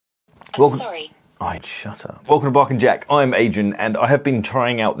Sorry. I'd shut up. Welcome to Bark and Jack. I'm Adrian, and I have been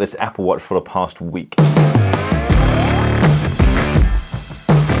trying out this Apple Watch for the past week.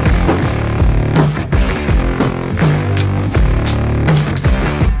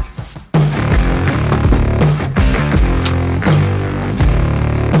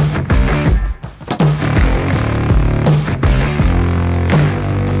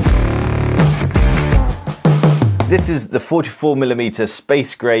 This is the 44mm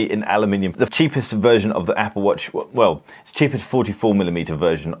Space Grey in aluminium, the cheapest version of the Apple Watch. Well, it's cheapest 44mm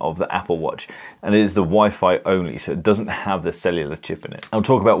version of the Apple Watch, and it is the Wi-Fi only, so it doesn't have the cellular chip in it. I'll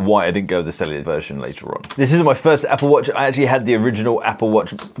talk about why I didn't go with the cellular version later on. This isn't my first Apple Watch. I actually had the original Apple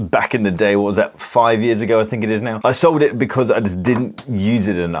Watch back in the day. What was that, 5 years ago, I think it is now. I sold it because I just didn't use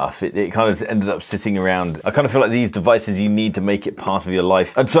it enough. It kind of just ended up sitting around. I kind of feel like these devices you need to make it part of your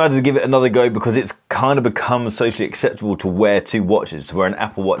life. I decided to give it another go because it's kind of become socially acceptable to wear two watches, to wear an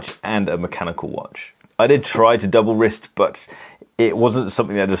Apple Watch and a mechanical watch. I did try to double wrist, but it wasn't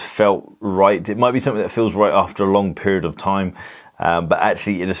something that just felt right. It might be something that feels right after a long period of time, but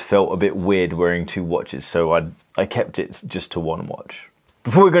actually it just felt a bit weird wearing two watches, so I kept it just to one watch.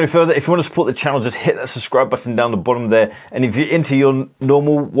 Before we go any further, if you want to support the channel, just hit that subscribe button down the bottom there. And if you're into your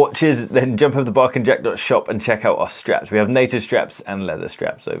normal watches, then jump over to barkandjack.shop and check out our straps. We have native straps and leather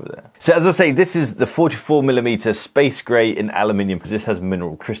straps over there. So as I say, this is the 44mm Space Grey in aluminium, because this has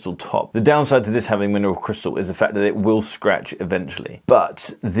mineral crystal top. The downside to this having mineral crystal is the fact that it will scratch eventually.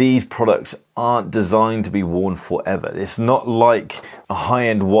 But these products aren't designed to be worn forever. It's not like a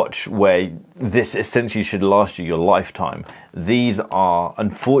high-end watch where this essentially should last you your lifetime. These are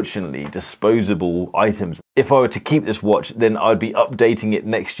unfortunately disposable items. If I were to keep this watch, then I'd be updating it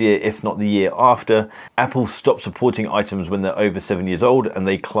next year, if not the year after. Apple stopped supporting items when they're over 7 years old, and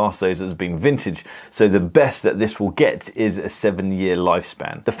they class those as being vintage. So the best that this will get is a 7-year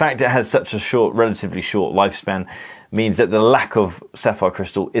lifespan. The fact it has such a short, relatively short lifespan means that the lack of sapphire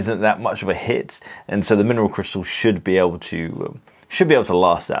crystal isn't that much of a hit, and so the mineral crystal should be able to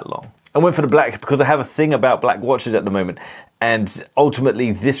last that long. I went for the black because I have a thing about black watches at the moment, and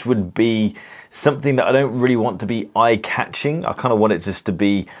ultimately this would be something that I don't really want to be eye-catching. I kind of want it just to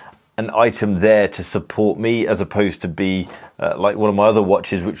be an item there to support me, as opposed to be like one of my other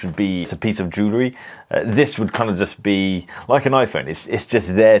watches, which would be a piece of jewelry. This would kind of just be like an iPhone. It's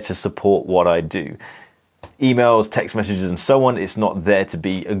just there to support what I do. Emails, text messages, and so on. It's not there to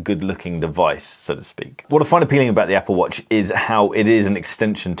be a good-looking device, so to speak. What I find appealing about the Apple Watch is how it is an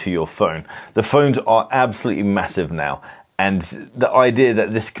extension to your phone. The phones are absolutely massive now, and the idea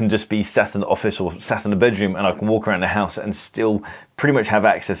that this can just be sat in the office or sat in the bedroom and I can walk around the house and still pretty much have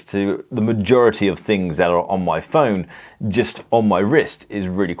access to the majority of things that are on my phone just on my wrist is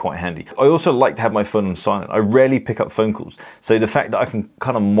really quite handy. I also like to have my phone on silent. I rarely pick up phone calls, so the fact that I can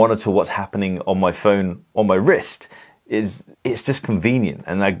kind of monitor what's happening on my phone on my wrist it's just convenient,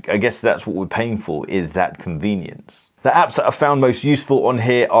 and I guess that's what we're paying for, is that convenience. The apps that I found most useful on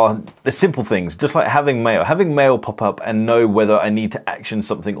here are the simple things, just like having mail. Having mail pop up and know whether I need to action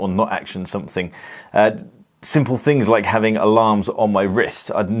something or not action something. Simple things like having alarms on my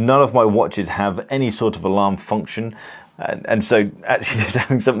wrist. None of my watches have any sort of alarm function. And so actually just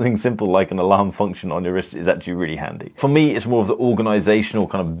having something simple like an alarm function on your wrist is actually really handy. For me, it's more of the organizational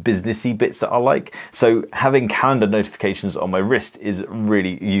kind of businessy bits that I like. So having calendar notifications on my wrist is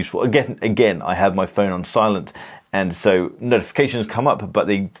really useful. Again, I have my phone on silent, and so notifications come up, but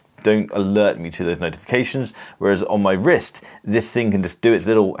they don't alert me to those notifications. Whereas on my wrist, this thing can just do its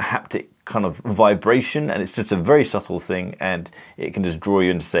little haptic kind of vibration, and it's just a very subtle thing, and it can just draw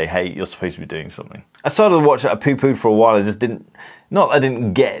you in to say, hey, you're supposed to be doing something. I started the watch that I poo-pooed for a while. I just didn't, not that I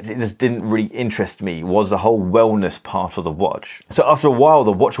didn't get, it just didn't really interest me, was the whole wellness part of the watch. So after a while,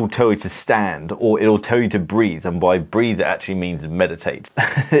 the watch will tell you to stand, or it'll tell you to breathe, and by breathe, it actually means meditate.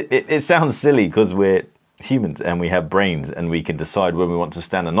 It sounds silly because we're humans and we have brains and we can decide when we want to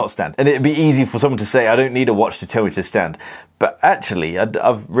stand and not stand. And it'd be easy for someone to say, I don't need a watch to tell me to stand. But actually,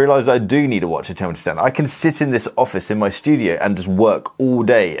 I've realized I do need a watch to tell me to stand. I can sit in this office in my studio and just work all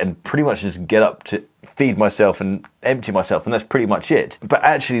day and pretty much just get up to feed myself and empty myself, and that's pretty much it. But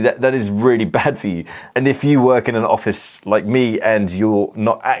actually that is really bad for you. And if you work in an office like me and you're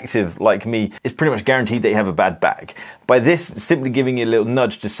not active like me, it's pretty much guaranteed that you have a bad back. By this, simply giving you a little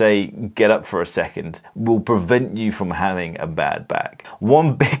nudge to say, get up for a second, will prevent you from having a bad back.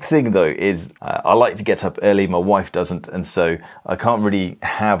 One big thing though is I like to get up early, my wife doesn't, and so I can't really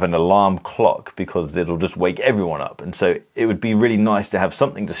have an alarm clock because it'll just wake everyone up. And so it would be really nice to have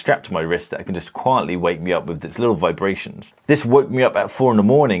something to strap to my wrist that can just quietly wake me up with its little vibrations. This woke me up at 4 in the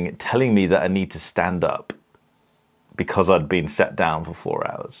morning telling me that I need to stand up, because I'd been sat down for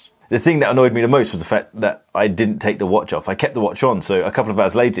 4 hours. The thing that annoyed me the most was the fact that I didn't take the watch off. I kept the watch on, so a couple of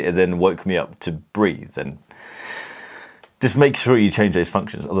hours later it then woke me up to breathe. And just make sure you change those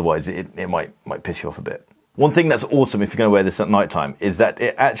functions, otherwise it might piss you off a bit. One thing that's awesome if you're going to wear this at night time is that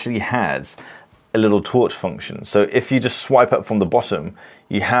it actually has a little torch function. So if you just swipe up from the bottom,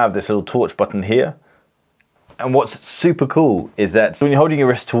 you have this little torch button here. And what's super cool is that when you're holding your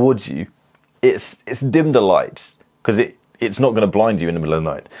wrist towards you, it's dimmed the light, because it's not going to blind you in the middle of the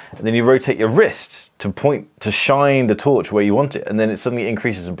night. And then you rotate your wrist to shine the torch where you want it, and then it suddenly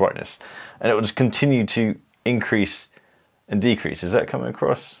increases in brightness. And it will just continue to increase and decrease. Is that coming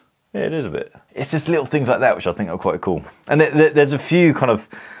across? Yeah, it is a bit. It's just little things like that which I think are quite cool. And there's a few kind of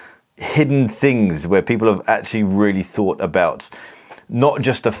hidden things where people have actually really thought about not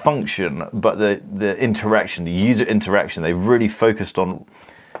just the function, but the interaction, the user interaction. They've really focused on,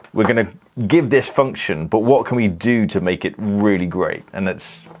 we're going to give this function, but what can we do to make it really great? And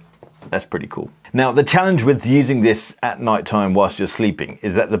that's pretty cool. Now, the challenge with using this at night time whilst you're sleeping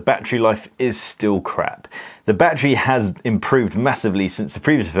is that the battery life is still crap. The battery has improved massively since the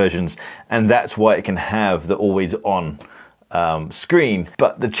previous versions, and that's why it can have the always on screen.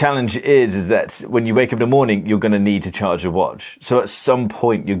 But the challenge is that when you wake up in the morning, you're going to need to charge the watch. So at some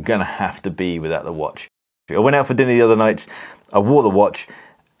point, you're going to have to be without the watch. I went out for dinner the other night, I wore the watch,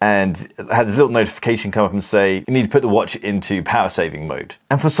 and had this little notification come up and say, you need to put the watch into power saving mode.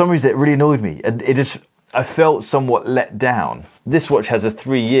 And for some reason, it really annoyed me. And I felt somewhat let down. This watch has a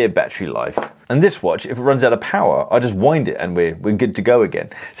 3-year battery life. And this watch, if it runs out of power, I just wind it and we're good to go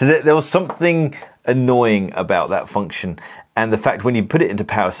again. So there was something annoying about that function. And the fact when you put it into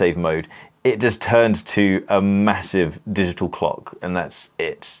power save mode, it just turns to a massive digital clock, and that's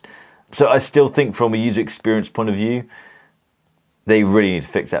it. So I still think from a user experience point of view, they really need to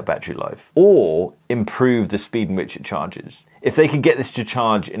fix that battery life or improve the speed in which it charges. If they could get this to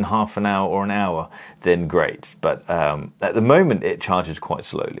charge in half an hour or an hour, then great. But at the moment, it charges quite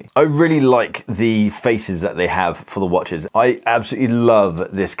slowly. I really like the faces that they have for the watches. I absolutely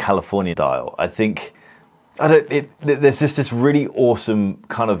love this California dial. I think there's just this really awesome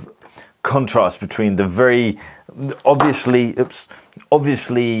kind of contrast between the very obviously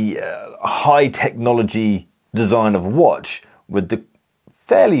high technology design of a watch with the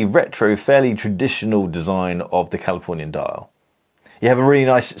fairly retro, fairly traditional design of the Californian dial. You have a really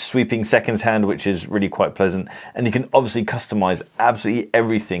nice sweeping seconds hand, which is really quite pleasant, and you can obviously customize absolutely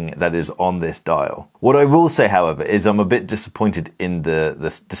everything that is on this dial. What I will say, however, is I'm a bit disappointed in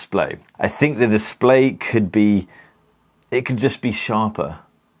the display. I think the display could just be sharper.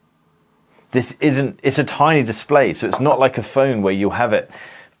 It's a tiny display, so it's not like a phone where you'll have it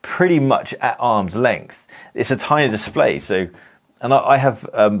pretty much at arm's length. It's a tiny display, and I have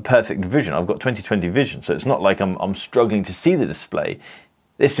perfect vision. I've got 20/20 vision, so it's not like I'm struggling to see the display.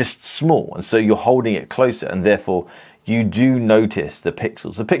 It's just small, and so you're holding it closer, and therefore you do notice the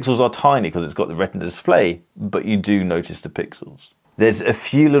pixels. The pixels are tiny because it's got the Retina display, but you do notice the pixels. There's a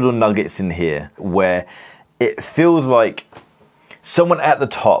few little nuggets in here where it feels like someone at the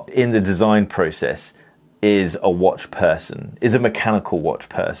top in the design process is a watch person, is a mechanical watch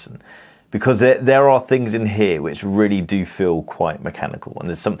person. Because there are things in here which really do feel quite mechanical. And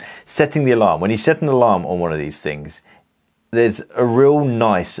there's some setting the alarm. When you set an alarm on one of these things, there's a real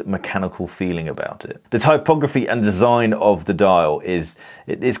nice mechanical feeling about it. The typography and design of the dial is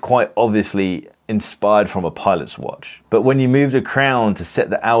quite obviously inspired from a pilot's watch. But when you move the crown to set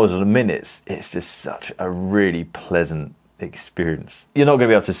the hours or the minutes, it's just such a really pleasant experience. You're not going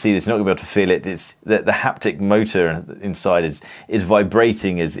to be able to see this, you're not going to be able to feel it. It's the haptic motor inside is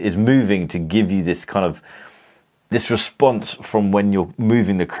vibrating, is moving to give you this kind of this response from when you're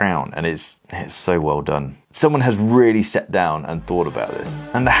moving the crown, and it's so well done. Someone has really sat down and thought about this.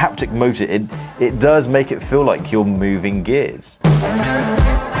 And the haptic motor, it does make it feel like you're moving gears.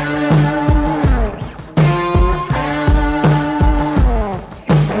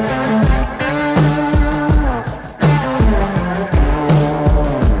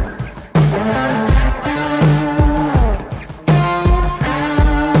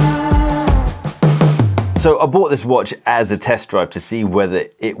 So I bought this watch as a test drive to see whether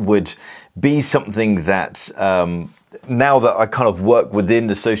it would be something that, now that I kind of work within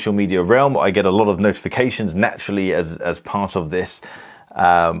the social media realm, I get a lot of notifications naturally as part of this.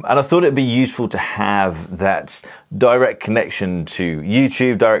 And I thought it'd be useful to have that direct connection to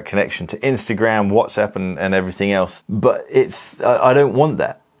YouTube, direct connection to Instagram, WhatsApp and everything else. But I don't want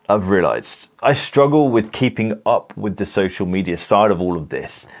that, I've realized. I struggle with keeping up with the social media side of all of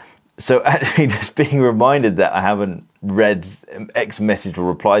this. So actually just being reminded that I haven't read X message or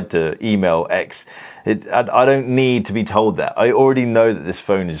replied to email X. I don't need to be told that. I already know that this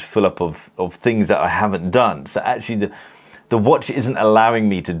phone is full up of things that I haven't done. So actually the watch isn't allowing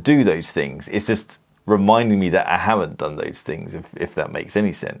me to do those things. It's just reminding me that I haven't done those things, if that makes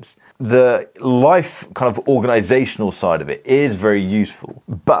any sense. The life kind of organizational side of it is very useful.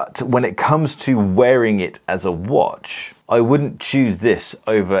 But when it comes to wearing it as a watch, I wouldn't choose this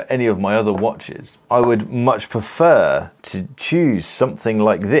over any of my other watches. I would much prefer to choose something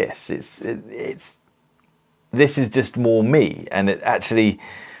like this. This is just more me, and it actually,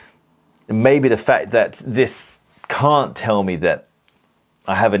 maybe the fact that this can't tell me that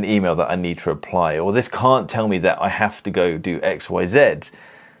I have an email that I need to reply, or this can't tell me that I have to go do X, Y, Z.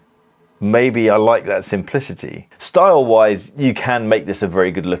 Maybe I like that simplicity. Style-wise, you can make this a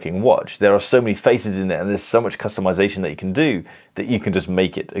very good-looking watch. There are so many faces in there, and there's so much customization that you can do that you can just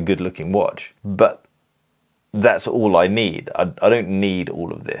make it a good-looking watch. But that's all I need. I don't need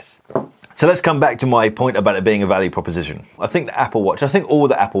all of this. So let's come back to my point about it being a value proposition. I think the Apple Watch, I think all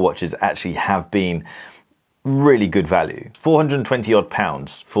the Apple Watches actually have been really good value. 420 odd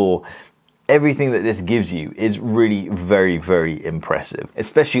pounds for everything that this gives you is really very, very impressive,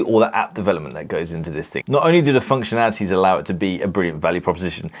 especially all the app development that goes into this thing. Not only do the functionalities allow it to be a brilliant value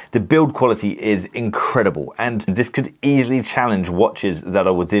proposition, the build quality is incredible, and this could easily challenge watches that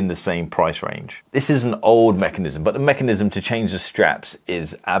are within the same price range. This is an old mechanism, but the mechanism to change the straps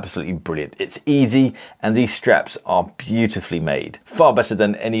is absolutely brilliant. It's easy, and these straps are beautifully made. Far better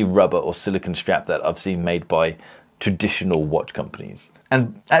than any rubber or silicone strap that I've seen made by traditional watch companies.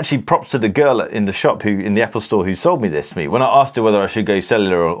 And actually, props to the girl in the shop in the Apple store who sold me this to me. When I asked her whether I should go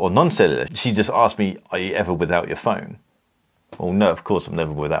cellular or non-cellular, she just asked me, "Are you ever without your phone?" Well, no, of course I'm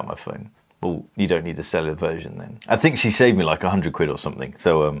never without my phone. Well, you don't need the cellular version then. I think she saved me like 100 quid or something.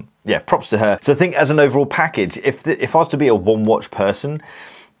 So yeah, props to her. So I think as an overall package, if I was to be a one watch person,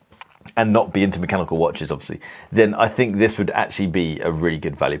 and not be into mechanical watches, obviously, then I think this would actually be a really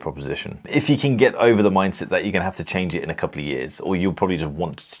good value proposition. If you can get over the mindset that you're going to have to change it in a couple of years, or you'll probably just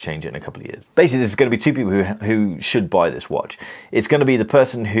want to change it in a couple of years. Basically, there's going to be two people who should buy this watch. It's going to be the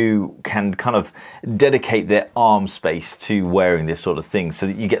person who can kind of dedicate their arm space to wearing this sort of thing so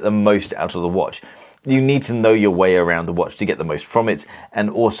that you get the most out of the watch. You need to know your way around the watch to get the most from it, and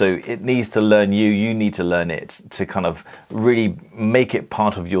also it needs to learn you need to learn it to kind of really make it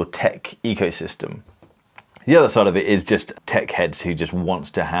part of your tech ecosystem. The other side of it is just tech heads who just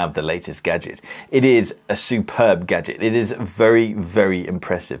wants to have the latest gadget. It is a superb gadget. It is very, very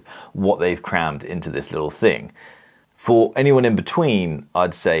impressive what they've crammed into this little thing. For anyone in between,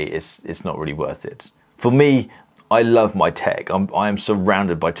 I'd say it's not really worth it. For me, I love my tech. I am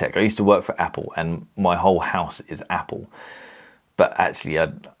surrounded by tech. I used to work for Apple, and my whole house is Apple. But actually,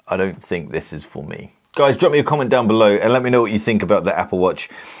 I don't think this is for me. Guys, drop me a comment down below and let me know what you think about the Apple Watch.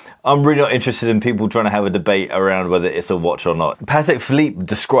 I'm really not interested in people trying to have a debate around whether it's a watch or not. Patek Philippe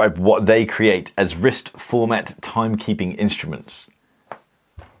described what they create as wrist format timekeeping instruments.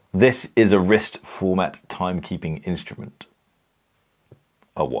 This is a wrist format timekeeping instrument.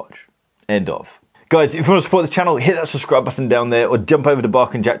 A watch. End of. Guys, if you want to support this channel, hit that subscribe button down there, or jump over to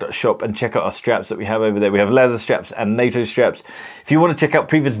barkandjack.shop and check out our straps that we have over there. We have leather straps and NATO straps. If you want to check out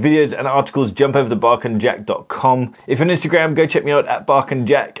previous videos and articles, jump over to barkandjack.com. If you're on Instagram, go check me out at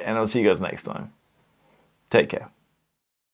barkandjack, and I'll see you guys next time. Take care.